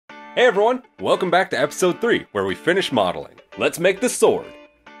Hey everyone, welcome back to episode 3, where we finish modeling. Let's make the sword.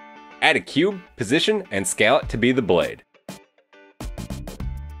 Add a cube, position, and scale it to be the blade.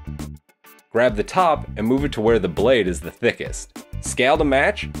 Grab the top and move it to where the blade is the thickest. Scale to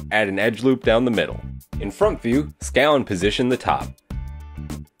match, add an edge loop down the middle. In front view, scale and position the top.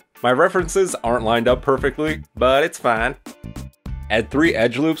 My references aren't lined up perfectly, but it's fine. Add 3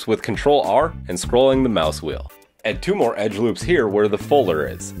 edge loops with Ctrl R and scrolling the mouse wheel. Add 2 more edge loops here where the folder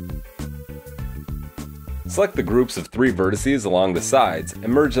is. Select the groups of 3 vertices along the sides and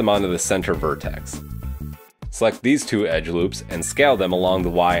merge them onto the center vertex. Select these 2 edge loops and scale them along the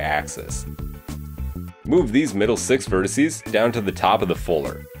Y-axis. Move these middle 6 vertices down to the top of the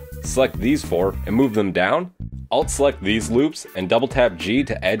folder. Select these 4 and move them down. Alt-select these loops and double-tap G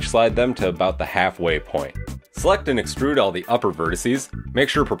to edge slide them to about the halfway point. Select and extrude all the upper vertices, make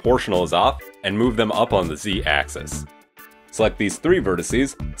sure proportional is off, and move them up on the Z-axis. Select these 3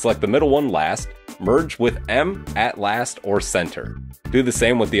 vertices, select the middle one last, merge with M at last or center. Do the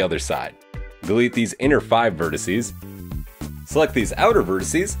same with the other side. Delete these inner 5 vertices. Select these outer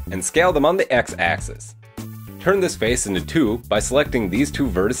vertices and scale them on the X-axis. Turn this face into 2 by selecting these 2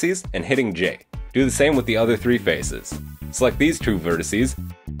 vertices and hitting J. Do the same with the other 3 faces. Select these 2 vertices,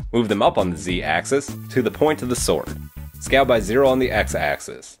 move them up on the Z-axis to the point of the sword. Scale by 0 on the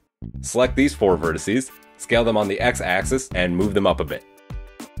X-axis. Select these 4 vertices, scale them on the X-axis and move them up a bit.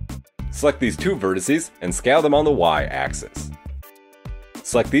 Select these 2 vertices and scale them on the Y-axis.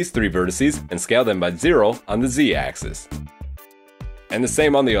 Select these 3 vertices and scale them by 0 on the Z-axis. And the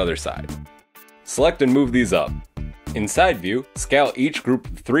same on the other side. Select and move these up. In side view, scale each group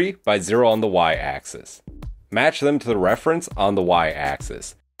of 3 by 0 on the Y-axis. Match them to the reference on the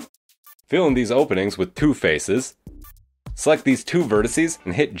Y-axis. Fill in these openings with 2 faces. Select these 2 vertices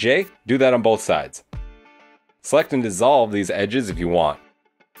and hit J, do that on both sides. Select and dissolve these edges if you want.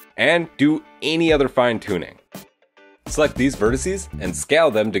 And do any other fine tuning. Select these vertices and scale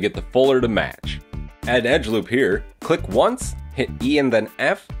them to get the folder to match. Add an edge loop here, click once, hit E and then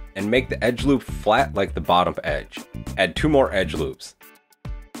F, and make the edge loop flat like the bottom edge. Add 2 more edge loops.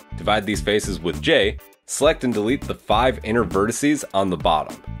 Divide these faces with J, select and delete the 5 inner vertices on the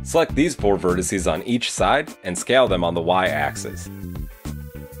bottom. Select these 4 vertices on each side and scale them on the Y-axis.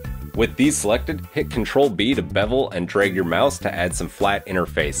 With these selected, hit Ctrl B to bevel and drag your mouse to add some flat inner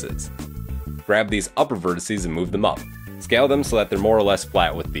faces. Grab these upper vertices and move them up. Scale them so that they're more or less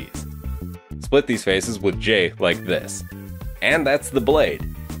flat with these. Split these faces with J like this. And that's the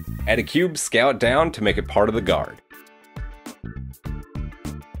blade. Add a cube, scale it down to make it part of the guard.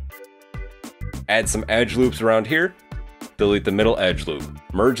 Add some edge loops around here. Delete the middle edge loop.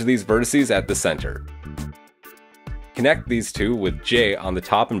 Merge these vertices at the center. Connect these 2 with J on the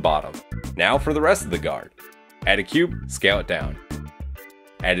top and bottom. Now for the rest of the guard. Add a cube, scale it down.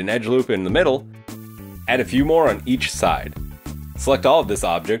 Add an edge loop in the middle. Add a few more on each side. Select all of this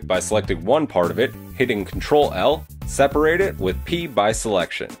object by selecting one part of it, hitting Ctrl L, separate it with P by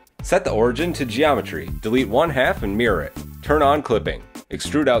selection. Set the origin to geometry, delete 1/2 and mirror it. Turn on clipping.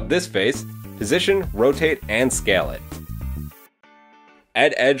 Extrude out this face, position, rotate, and scale it.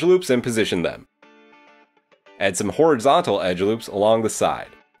 Add edge loops and position them. Add some horizontal edge loops along the side.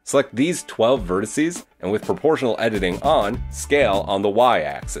 Select these 12 vertices, and with proportional editing on, scale on the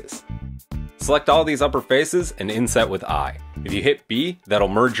Y-axis. Select all these upper faces and inset with I. If you hit B, that'll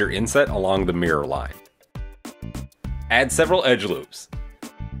merge your inset along the mirror line. Add several edge loops.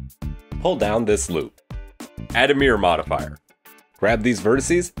 Pull down this loop. Add a mirror modifier. Grab these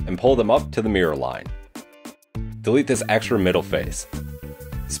vertices and pull them up to the mirror line. Delete this extra middle face.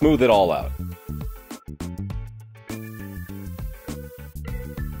 Smooth it all out.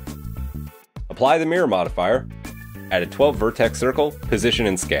 Apply the mirror modifier, add a 12 vertex circle, position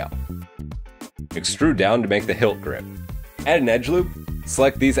and scale. Extrude down to make the hilt grip. Add an edge loop,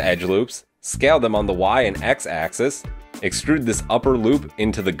 select these edge loops, scale them on the Y and X axis, extrude this upper loop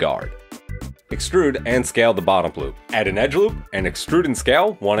into the guard. Extrude and scale the bottom loop. Add an edge loop and extrude and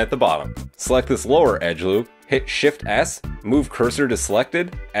scale one at the bottom. Select this lower edge loop, hit Shift S, move cursor to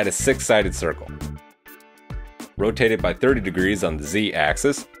selected, add a 6-sided circle. Rotate it by 30 degrees on the Z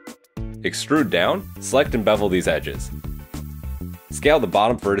axis. Extrude down, select and bevel these edges. Scale the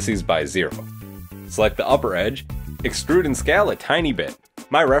bottom vertices by 0. Select the upper edge, extrude and scale a tiny bit.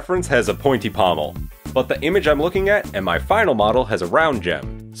 My reference has a pointy pommel, but the image I'm looking at and my final model has a round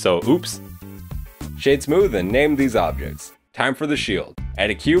gem, so oops. Shade smooth and name these objects. Time for the shield.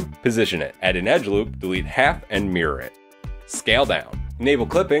 Add a cube, position it. Add an edge loop, delete 1/2 and mirror it. Scale down. Enable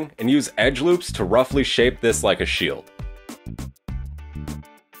clipping and use edge loops to roughly shape this like a shield.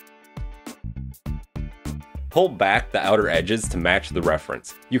 Pull back the outer edges to match the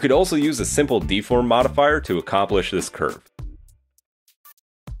reference. You could also use a simple deform modifier to accomplish this curve.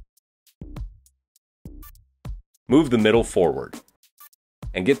 Move the middle forward,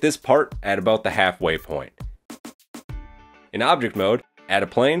 and get this part at about the halfway point. In object mode, add a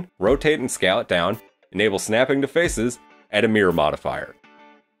plane, rotate and scale it down, enable snapping to faces, add a mirror modifier.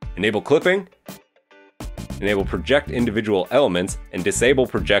 Enable clipping, enable project individual elements, and disable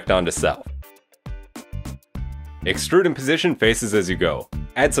project onto self. Extrude and position faces as you go.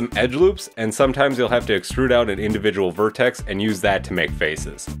 Add some edge loops, and sometimes you'll have to extrude out an individual vertex and use that to make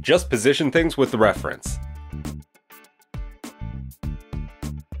faces. Just position things with the reference.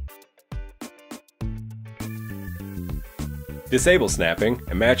 Disable snapping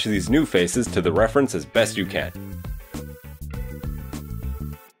and match these new faces to the reference as best you can.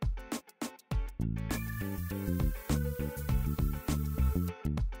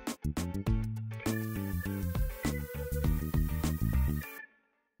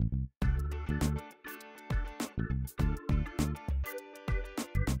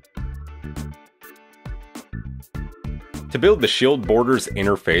 To build the shield border's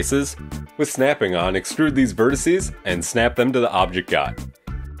inner faces, with snapping on, extrude these vertices and snap them to the object guide.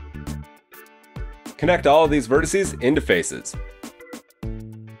 Connect all of these vertices into faces.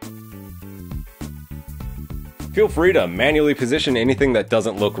 Feel free to manually position anything that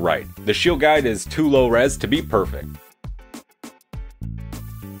doesn't look right. The shield guide is too low res to be perfect.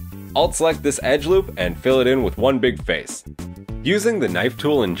 Alt-select this edge loop and fill it in with one big face. Using the knife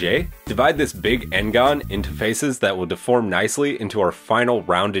tool in J, divide this big n-gon into faces that will deform nicely into our final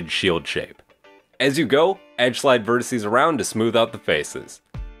rounded shield shape. As you go, edge slide vertices around to smooth out the faces.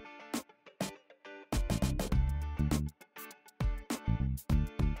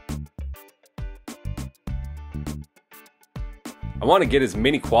 I want to get as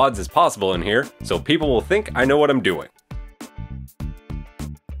many quads as possible in here, so people will think I know what I'm doing.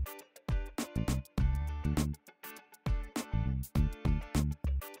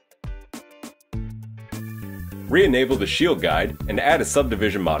 Re-enable the shield guide and add a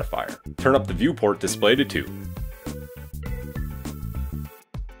subdivision modifier. Turn up the viewport display to 2.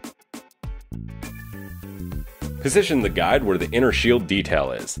 Position the guide where the inner shield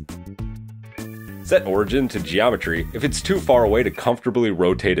detail is. Set origin to geometry if it's too far away to comfortably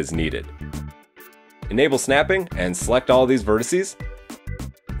rotate as needed. Enable snapping and select all these vertices.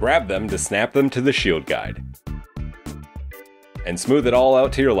 Grab them to snap them to the shield guide. And smooth it all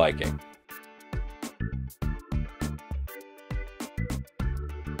out to your liking.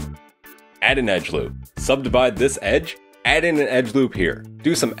 Add an edge loop. Subdivide this edge, add in an edge loop here.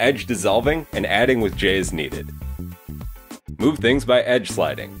 Do some edge dissolving and adding with J as needed. Move things by edge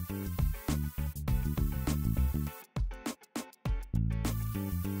sliding.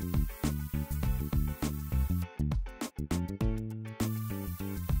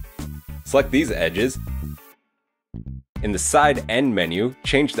 Select these edges. In the side end menu,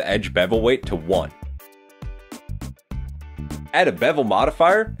 change the edge bevel weight to 1. Add a bevel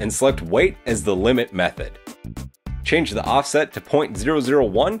modifier and select weight as the limit method. Change the offset to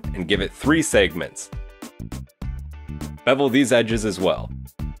 0.001 and give it 3 segments. Bevel these edges as well.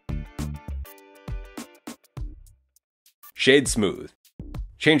 Shade smooth.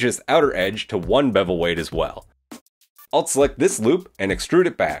 Change this outer edge to 1 bevel weight as well. Alt-select this loop and extrude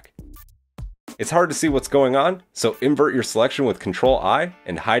it back. It's hard to see what's going on, so invert your selection with Ctrl-I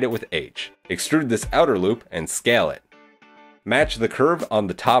and hide it with H. Extrude this outer loop and scale it. Match the curve on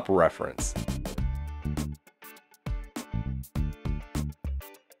the top reference.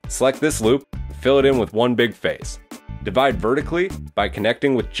 Select this loop and fill it in with one big face. Divide vertically by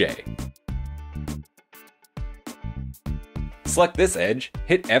connecting with J. Select this edge,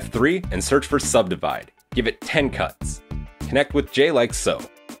 hit F3 and search for subdivide. Give it 10 cuts. Connect with J like so.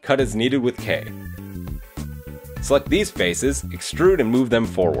 Cut as needed with K. Select these faces, extrude and move them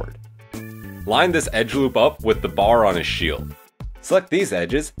forward. Line this edge loop up with the bar on his shield. Select these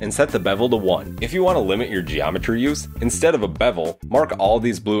edges and set the bevel to 1. If you want to limit your geometry use, instead of a bevel, mark all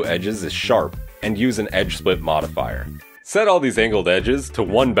these blue edges as sharp and use an edge split modifier. Set all these angled edges to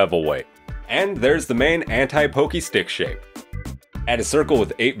 1 bevel weight. And there's the main anti-pokey stick shape. Add a circle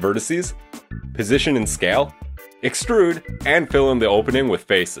with 8 vertices, position and scale, extrude, and fill in the opening with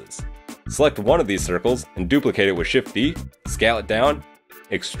faces. Select one of these circles and duplicate it with Shift D, scale it down,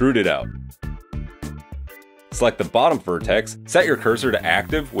 extrude it out. Select the bottom vertex, set your cursor to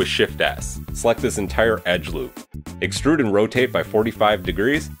active with Shift S. Select this entire edge loop. Extrude and rotate by 45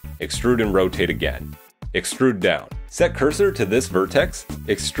 degrees, extrude and rotate again. Extrude down. Set cursor to this vertex,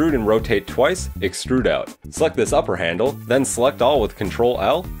 extrude and rotate twice, extrude out. Select this upper handle, then select all with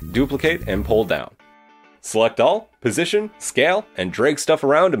Ctrl-L, duplicate and pull down. Select all, position, scale, and drag stuff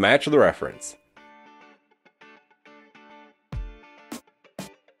around to match the reference.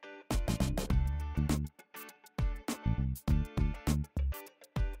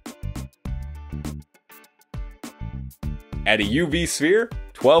 Add a UV sphere,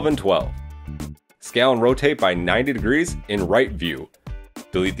 12 and 12. Scale and rotate by 90 degrees in right view.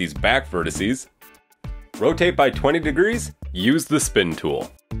 Delete these back vertices. Rotate by 20 degrees, use the spin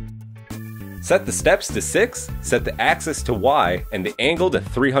tool. Set the steps to 6, set the axis to Y, and the angle to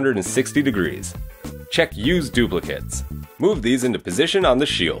 360 degrees. Check Use Duplicates. Move these into position on the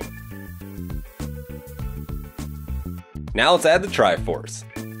shield. Now let's add the Triforce.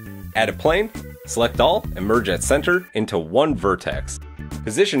 Add a plane, select all, and merge at center into one vertex.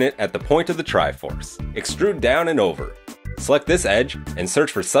 Position it at the point of the Triforce. Extrude down and over. Select this edge and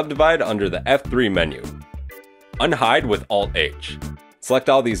search for Subdivide under the F3 menu. Unhide with Alt-H. Select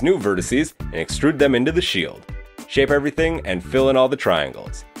all these new vertices and extrude them into the shield. Shape everything and fill in all the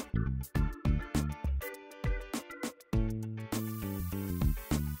triangles.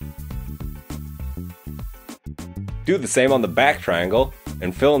 Do the same on the back triangle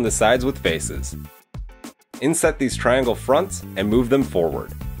and fill in the sides with faces. Inset these triangle fronts and move them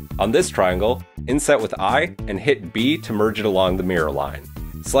forward. On this triangle, inset with I and hit B to merge it along the mirror line.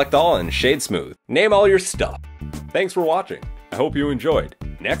 Select all and shade smooth. Name all your stuff. Thanks for watching. I hope you enjoyed.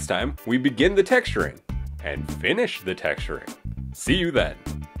 Next time, we begin the texturing and finish the texturing. See you then.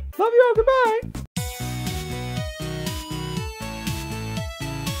 Love you all, goodbye!